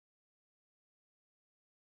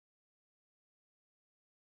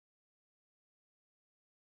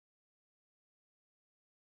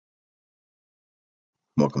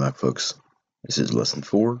Welcome back, folks. This is lesson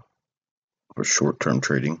 4 for short-term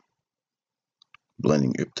trading,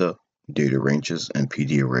 blending IPDA, data ranges, and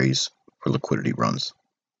PD arrays for liquidity runs.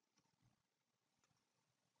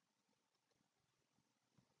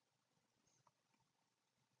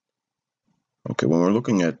 Okay, when we're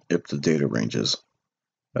looking at IPDA data ranges,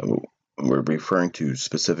 we're referring to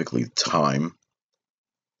specifically time,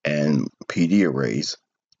 and PD arrays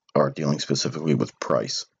are dealing specifically with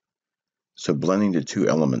price. So blending the two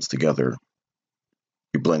elements together,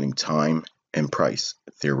 you're blending time and price,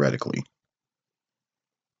 theoretically.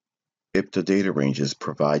 IPDA data ranges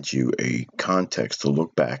provide you a context to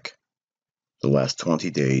look back the last 20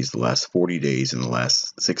 days, the last 40 days, and the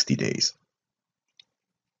last 60 days.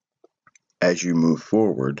 As you move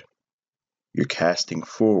forward, you're casting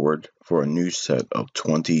forward for a new set of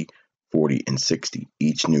 20, 40, and 60.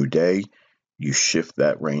 Each new day, you shift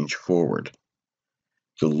that range forward.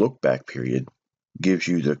 The look back period gives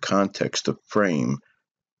you the context to frame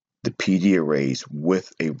the PD arrays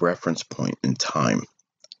with a reference point in time.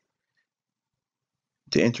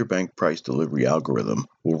 The interbank price delivery algorithm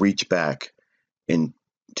will reach back into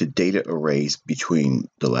data arrays between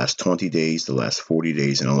the last 20 days, the last 40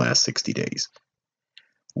 days, and the last 60 days.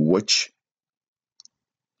 Which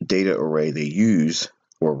data array they use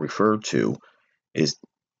or refer to is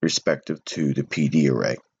respective to the PD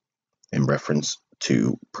array in reference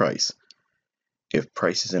to price. If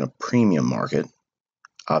price is in a premium market,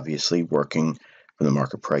 obviously working from the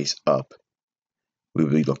market price up, we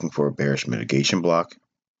would be looking for a bearish mitigation block,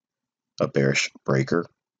 a bearish breaker,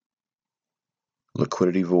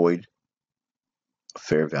 liquidity void, a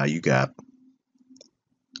fair value gap,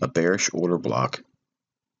 a bearish order block,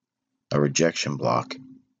 a rejection block,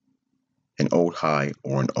 an old high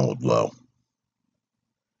or an old low.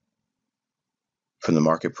 From the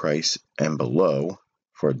market price and below,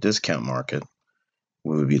 for a discount market,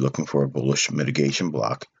 we would be looking for a bullish mitigation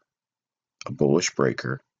block, a bullish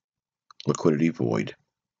breaker, liquidity void,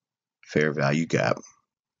 fair value gap,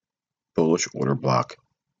 bullish order block,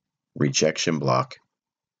 rejection block,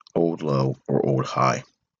 old low or old high.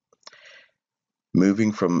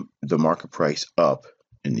 Moving from the market price up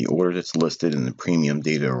in the order that's listed in the premium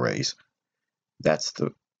data arrays, that's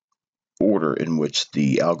the order in which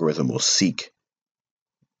the algorithm will seek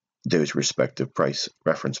those respective price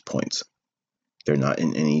reference points. They're not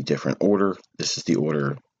in any different order. This is the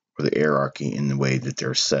order or the hierarchy in the way that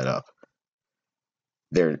they're set up.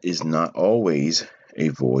 There is not always a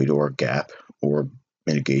void or a gap or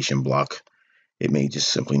mitigation block. It may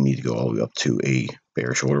just simply need to go all the way up to a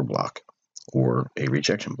bearish order block or a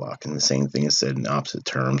rejection block. And the same thing is said in opposite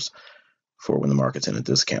terms for when the market's in a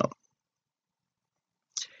discount.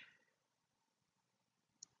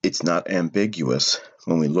 It's not ambiguous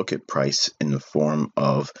when we look at price in the form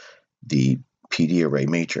of the PD array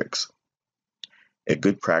matrix. A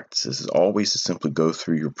good practice is always to simply go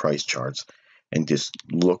through your price charts and just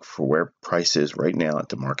look for where price is right now at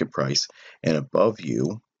the market price, and above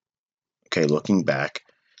you, okay, looking back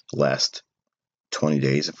the last 20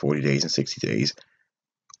 days and 40 days and 60 days,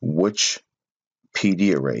 which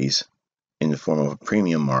PD arrays in the form of a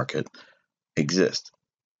premium market exist.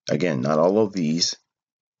 Again, not all of these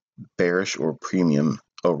bearish or premium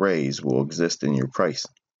arrays will exist in your price.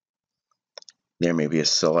 There may be a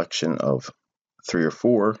selection of 3 or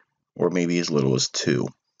 4, or maybe as little as 2.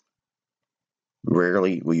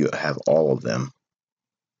 Rarely will you have all of them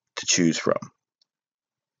to choose from.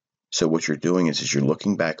 So what you're doing is you're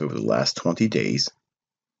looking back over the last 20 days,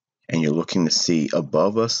 and you're looking to see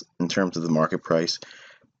above us in terms of the market price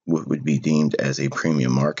what would be deemed as a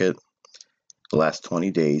premium market. The last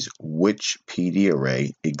 20 days, which PD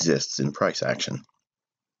array exists in price action.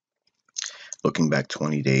 Looking back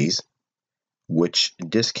 20 days, which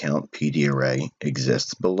discount PD array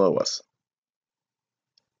exists below us.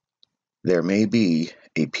 There may be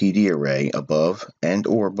a PD array above and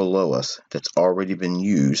or below us that's already been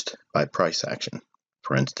used by price action.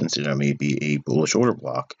 For instance, there may be a bullish order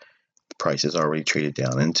block the price is already traded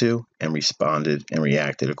down into and responded and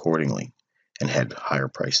reacted accordingly and had higher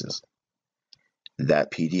prices.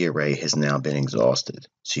 That PD array has now been exhausted,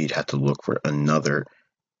 so you'd have to look for another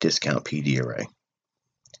discount PD array.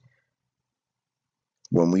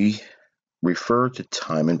 When we refer to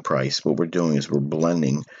time and price, what we're doing is we're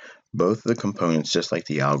blending both of the components just like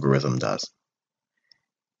the algorithm does.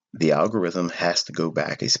 The algorithm has to go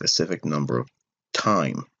back a specific number of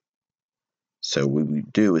time. So what we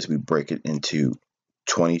do is we break it into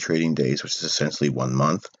 20 trading days, which is essentially 1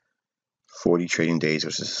 month, 40 trading days,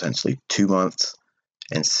 which is essentially 2 months,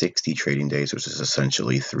 and 60 trading days, which is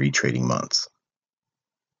essentially 3 trading months.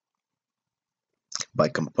 By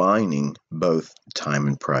combining both time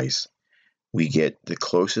and price, we get the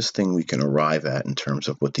closest thing we can arrive at in terms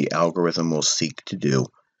of what the algorithm will seek to do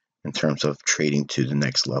in terms of trading to the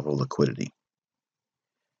next level of liquidity.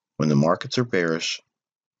 When the markets are bearish,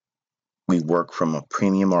 we work from a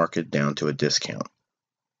premium market down to a discount.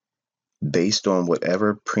 Based on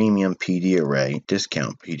whatever premium PD array,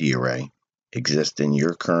 discount PD array, exists in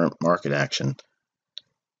your current market action,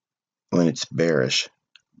 when it's bearish,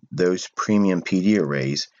 those premium PD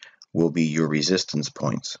arrays will be your resistance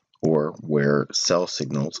points, or where sell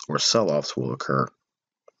signals or sell-offs will occur,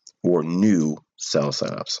 or new sell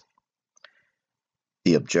setups.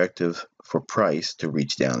 The objective for price to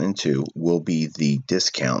reach down into will be the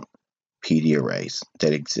discount PD arrays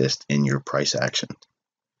that exist in your price action.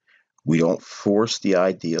 We don't force the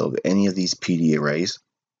idea of any of these PD arrays.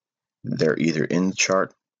 They're either in the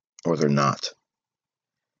chart or they're not.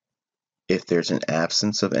 If there's an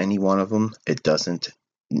absence of any one of them, it doesn't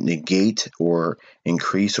negate or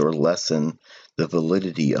increase or lessen the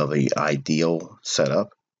validity of an ideal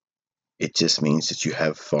setup. It just means that you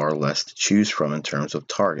have far less to choose from in terms of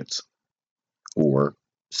targets or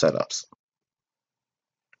setups.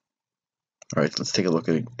 All right, let's take a look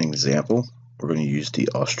at an example. We're going to use the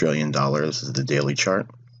Australian dollar. This is the daily chart.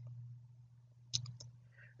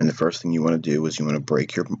 And the first thing you want to do is you want to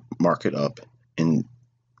break your market up in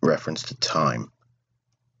reference to time.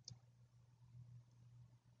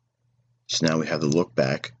 So now we have the look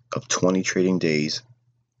back of 20 trading days,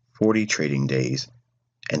 40 trading days,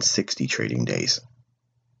 and 60 trading days.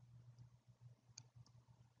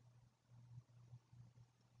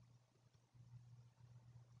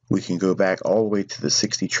 We can go back all the way to the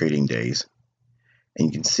 60 trading days, and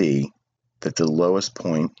you can see that the lowest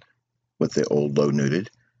point with the old low noted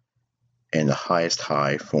and the highest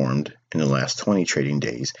high formed in the last 20 trading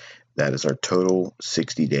days, that is our total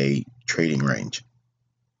 60-day trading range.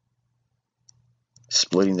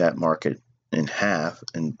 Splitting that market in half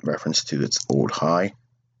in reference to its old high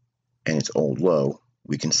and its old low,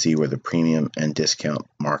 we can see where the premium and discount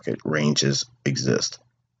market ranges exist.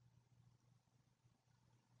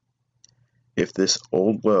 If this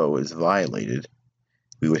old low is violated,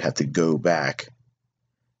 we would have to go back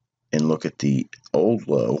and look at the old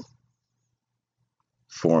low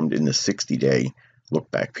formed in the 60-day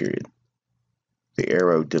look-back period. The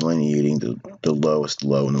arrow delineating the lowest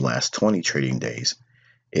low in the last 20 trading days.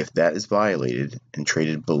 If that is violated and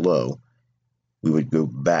traded below, we would go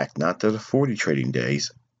back not to the 40 trading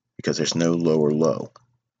days because there's no lower low.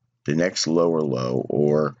 The next lower low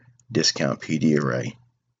or discount PD array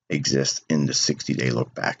exists in the 60-day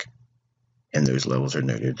look-back, and those levels are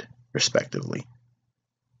noted respectively.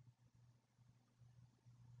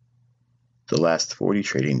 The last 40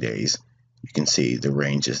 trading days, you can see the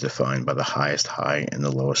range is defined by the highest high and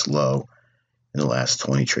the lowest low in the last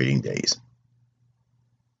 20 trading days.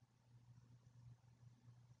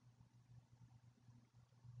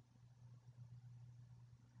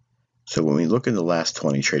 So when we look in the last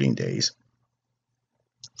 20 trading days,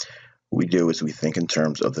 what we do is we think in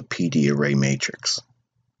terms of the PD array matrix.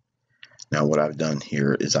 Now what I've done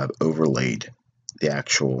here is I've overlaid the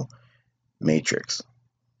actual matrix.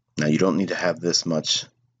 Now you don't need to have this much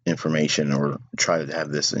information or try to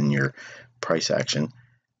have this in your price action,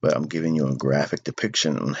 but I'm giving you a graphic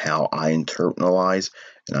depiction on how I internalize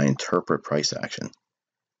and I interpret price action.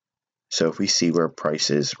 So if we see where price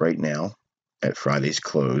is right now at Friday's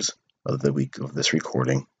close of the week of this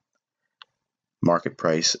recording, market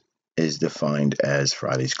price is defined as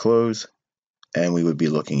Friday's close, and we would be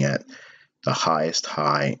looking at the highest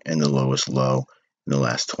high and the lowest low in the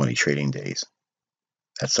last 20 trading days.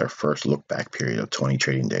 That's our first look back period of 20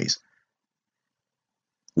 trading days.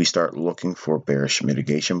 We start looking for bearish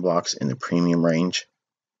mitigation blocks in the premium range,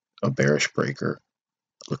 a bearish breaker,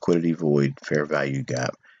 liquidity void, fair value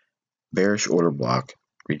gap, bearish order block,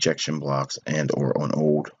 rejection blocks, and or on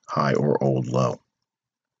old high or old low.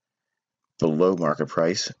 Below market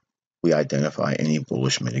price, we identify any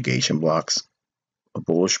bullish mitigation blocks, a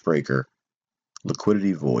bullish breaker,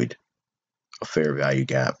 liquidity void, a fair value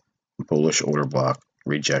gap, bullish order block,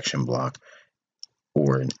 rejection block,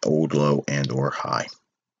 or an old low and or high.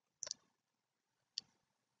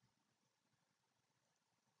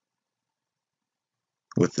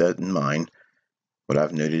 With that in mind, what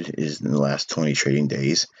I've noted is in the last 20 trading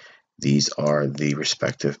days, these are the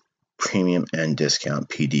respective premium and discount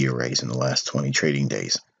PD arrays in the last 20 trading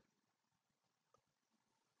days.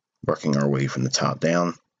 Working our way from the top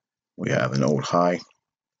down, we have an old high,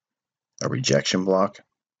 a rejection block,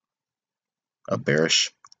 a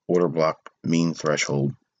bearish order block mean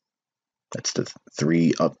threshold. That's the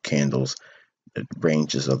three up candles, the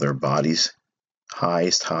ranges of their bodies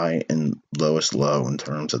highest high and lowest low in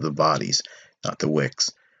terms of the bodies, not the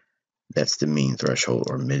wicks. That's the mean threshold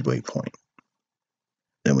or midway point.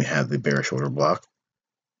 Then we have the bearish order block.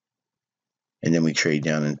 And then we trade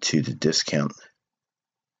down into the discount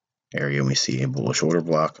area and we see a bullish order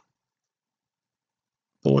block.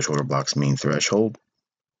 Bullish order block's mean threshold,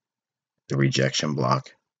 the rejection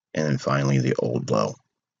block, and then finally the old low.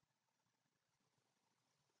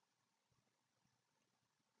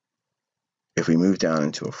 If we move down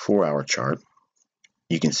into a 4-hour chart,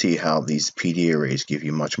 you can see how these PDA arrays give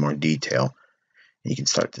you much more detail. You can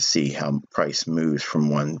start to see how price moves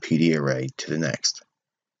from one PDA array to the next.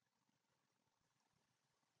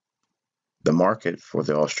 The market for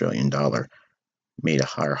the Australian dollar made a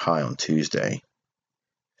higher high on Tuesday,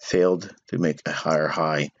 failed to make a higher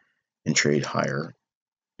high and trade higher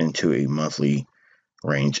into a monthly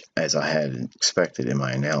range as I had expected in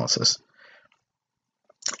my analysis.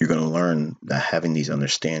 You're going to learn that having these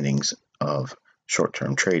understandings of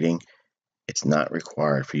short-term trading, it's not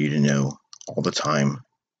required for you to know all the time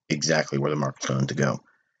exactly where the market's going to go.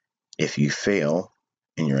 If you fail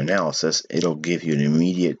in your analysis, it'll give you an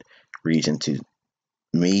immediate reason to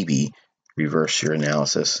maybe reverse your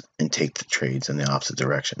analysis and take the trades in the opposite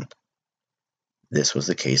direction. This was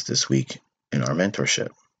the case this week in our mentorship.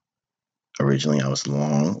 Originally, I was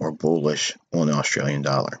long or bullish on the Australian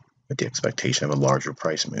dollar with the expectation of a larger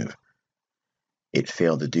price move. It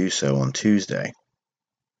failed to do so on Tuesday.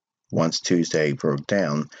 Once Tuesday broke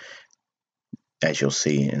down, as you'll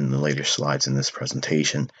see in the later slides in this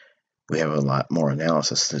presentation, we have a lot more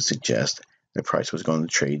analysis to suggest the price was going to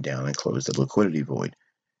trade down and close the liquidity void.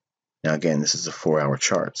 Now again, this is a 4-hour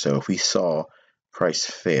chart, so if we saw price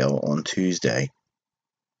fail on Tuesday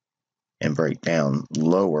and break down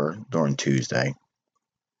lower during Tuesday,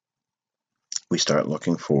 we start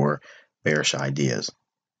looking for bearish ideas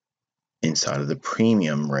inside of the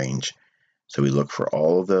premium range. So we look for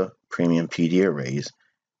all of the premium PDA arrays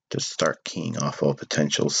to start keying off of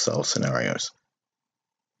potential sell scenarios.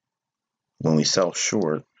 When we sell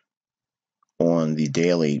short on the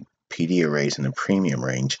daily PDA arrays in the premium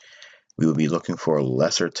range, we will be looking for a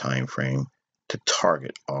lesser time frame to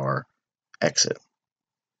target our exit.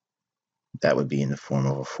 That would be in the form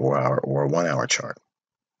of a 4-hour or a 1-hour chart.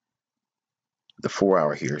 The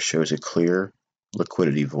 4-hour here shows a clear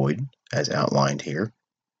liquidity void as outlined here.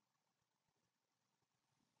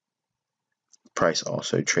 Price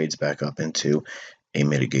also trades back up into a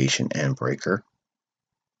mitigation and breaker.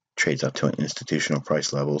 Trades up to an institutional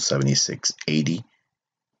price level 76.80.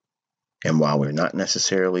 And while we're not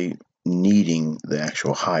necessarily needing the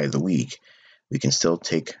actual high of the week, we can still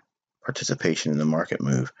take participation in the market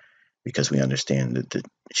move because we understand that the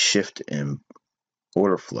shift in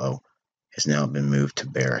order flow has now been moved to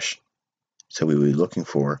bearish. So we will be looking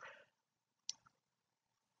for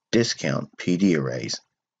discount PD arrays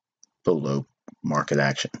below market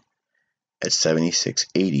action. At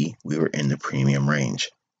 76.80, we were in the premium range.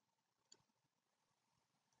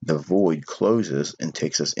 The void closes and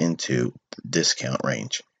takes us into the discount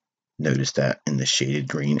range. Notice that in the shaded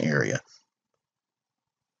green area.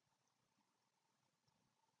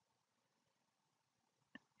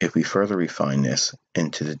 If we further refine this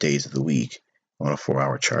into the days of the week on a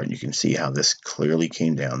 4-hour chart, you can see how this clearly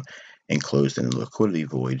came down and closed in the liquidity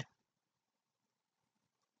void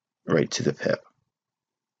right to the pip.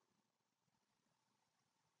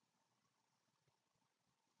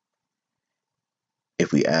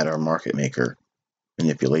 If we add our market maker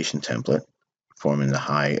manipulation template, forming the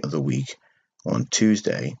high of the week on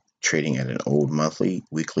Tuesday, trading at an old monthly,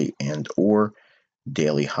 weekly, and or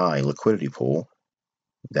daily high liquidity pool,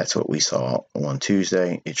 that's what we saw on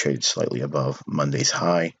Tuesday. It traded slightly above Monday's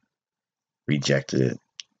high, rejected it.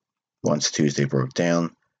 Once Tuesday broke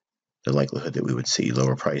down, the likelihood that we would see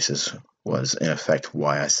lower prices was in effect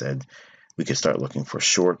why I said we could start looking for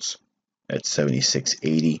shorts at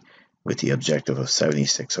 76.80 with the objective of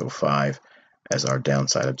 76.05 as our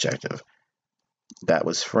downside objective. That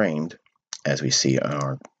was framed, as we see on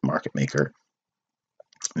our market maker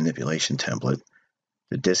manipulation template.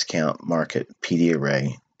 The discount market PD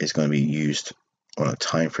array is going to be used on a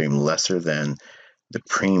time frame lesser than the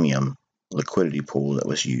premium liquidity pool that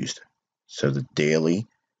was used. So the daily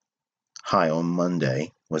high on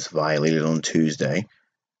Monday was violated on Tuesday.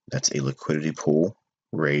 That's a liquidity pool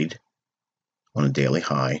raid on a daily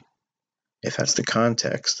high. If that's the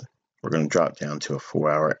context, we're going to drop down to a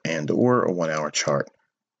 4-hour and or a 1-hour chart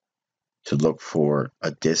to look for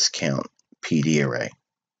a discount PD array.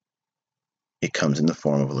 It comes in the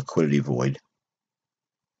form of a liquidity void,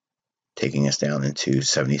 taking us down into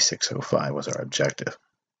 76.05 was our objective.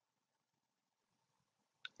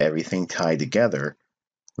 everything tied together,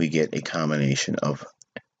 we get a combination of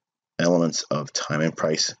elements of time and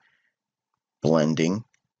price blending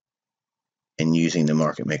and using the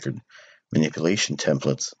market maker manipulation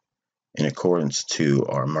templates in accordance to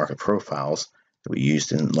our market profiles that we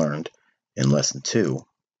used and learned in lesson 2.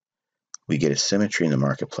 We get a symmetry in the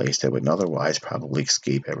marketplace that would otherwise probably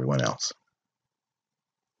escape everyone else.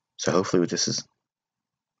 So hopefully with this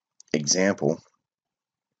example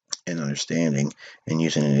and understanding, and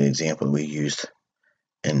using an example we used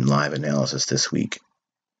in live analysis this week,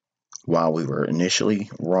 while we were initially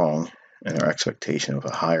wrong in our expectation of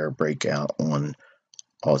a higher breakout on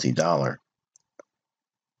Aussie dollar,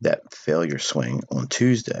 that failure swing on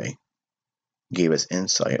Tuesday gave us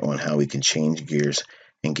insight on how we can change gears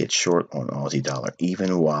and get short on Aussie dollar,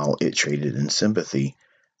 even while it traded in sympathy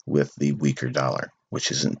with the weaker dollar,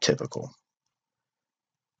 which isn't typical.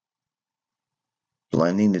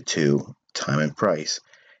 Blending the two, time and price,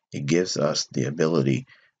 it gives us the ability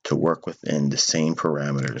to work within the same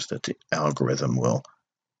parameters that the algorithm will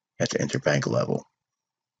at the interbank level.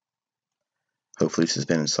 Hopefully this has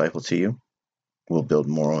been insightful to you. We'll build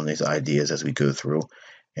more on these ideas as we go through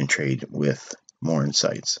and trade with more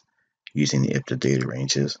insights using the IPDA data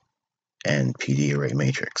ranges and PDA array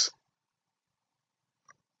matrix.